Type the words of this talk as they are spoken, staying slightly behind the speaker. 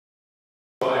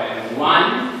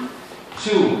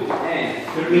2,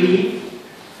 and 3,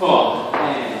 4,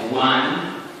 and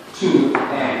 1, 2,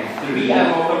 and 3. I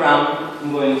walk around,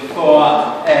 I'm going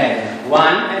 4, and 1,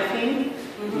 I think.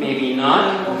 Maybe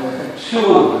not. 2,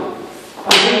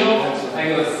 3, I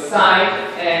go side,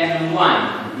 and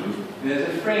 1. There's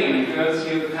a frame, and girls,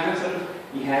 you kind of sort of,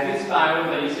 you have your spiral,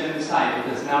 but you turn the side,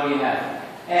 because now you have,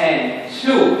 and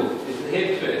 2 is the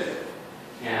hip twist.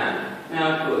 Yeah?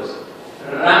 Now it goes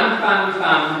ram, pam,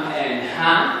 pam, and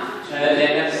ha,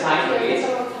 then up sideways.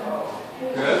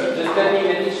 Good. Just let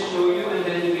me show you, and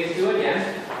then you guys do it again.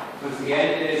 Once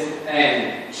again, it is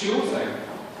and 2, sorry.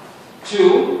 2,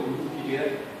 you do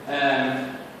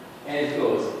that. And it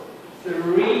goes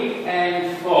 3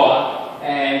 and 4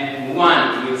 and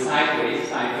 1. You sideways,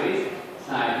 sideways,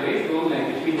 sideways. Go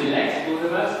like between the legs, both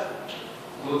of us.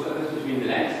 Both of us between the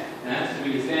legs. So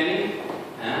we're standing.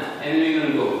 And then we're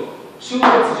going to go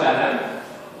towards each other.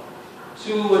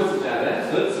 Towards each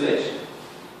other. Good switch.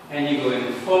 And you're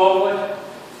going forward.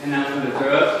 And now for the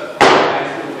girls,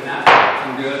 guys open up.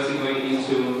 And girls are going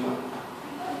into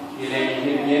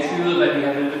yes, we will, but we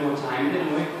have a little more time than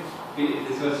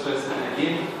this was just an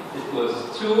idea. It goes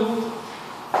 2,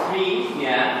 3,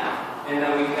 yeah. And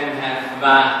now we can have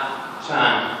va,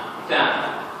 chan, da.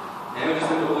 And we're just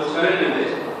going to overturn a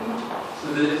bit. So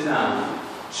this is now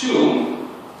 2,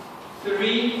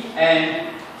 3,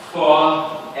 and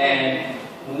 4, and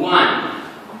 1.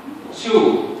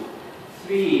 2,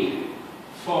 3,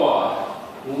 4,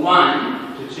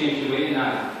 1. To change the weight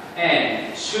now.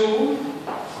 And 2,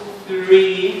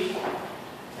 3,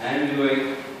 and we're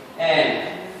going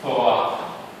and 4,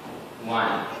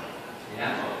 1.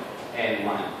 Yeah? And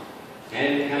 1.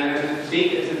 And kind of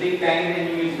it's a big bang,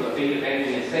 and you go a big bang,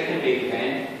 and a second big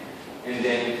bang, and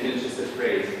then it finishes the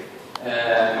phrase.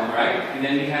 Right? And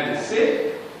then we have the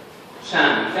sit,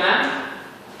 shan, kat,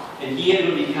 and here it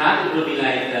will be kat, it will be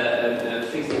like the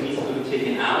 60 pieces will be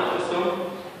taken out or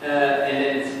so. And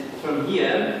then from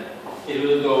here, it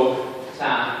will go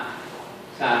ta,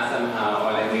 ta somehow,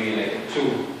 or like maybe like 2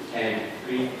 and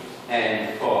 3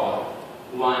 and 4,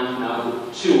 1, now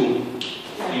 2,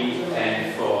 3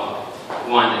 and 4,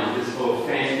 1, and this whole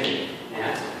fan thing.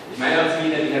 Yeah? It might also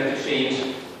mean that we have to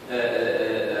change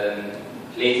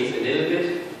places a little bit,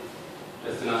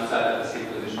 just to not start at the same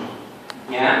position.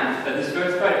 Yeah, but this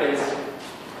first part is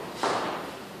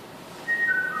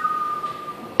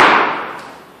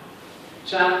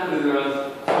jump for the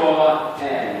girls, 4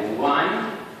 and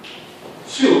 1,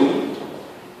 2,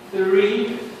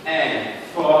 3 and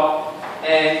 4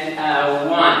 and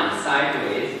 1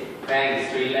 sideways, bang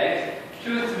straight legs,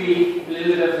 2, 3, a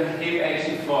little bit of a hip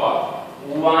action for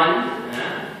 1,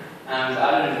 arms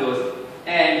out and it goes,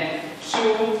 and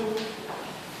 2,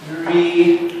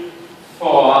 3,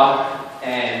 4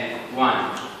 and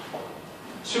 1,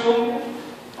 2,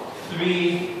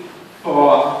 3,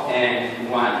 4 and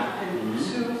 1.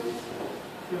 2,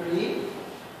 3,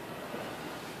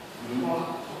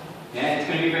 4. Yeah, it's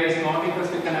going to be very small because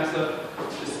we can also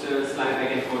just slide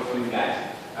back and forth with the guys.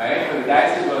 Alright, for the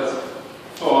guys it was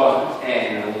 4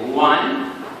 and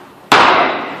 1,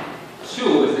 and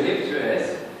 2 is the hip twist.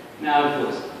 Now it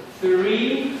goes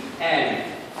 3 and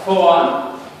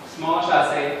 4, small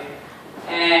chasse,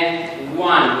 and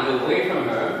 1, go away from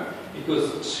her. It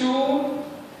goes 2,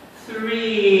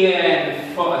 3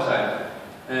 and 4, sorry.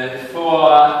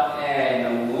 4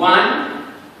 and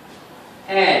 1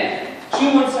 and 2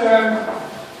 on her,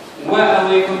 well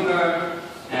away from her,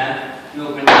 you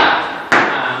open up,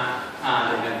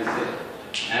 and then that's it.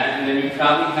 And then we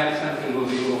probably have something where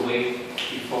we go away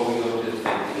before we go to the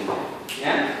same thing.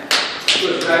 Yeah?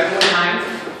 Good, try one more time.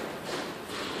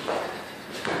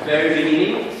 Very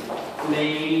beginning,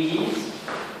 laying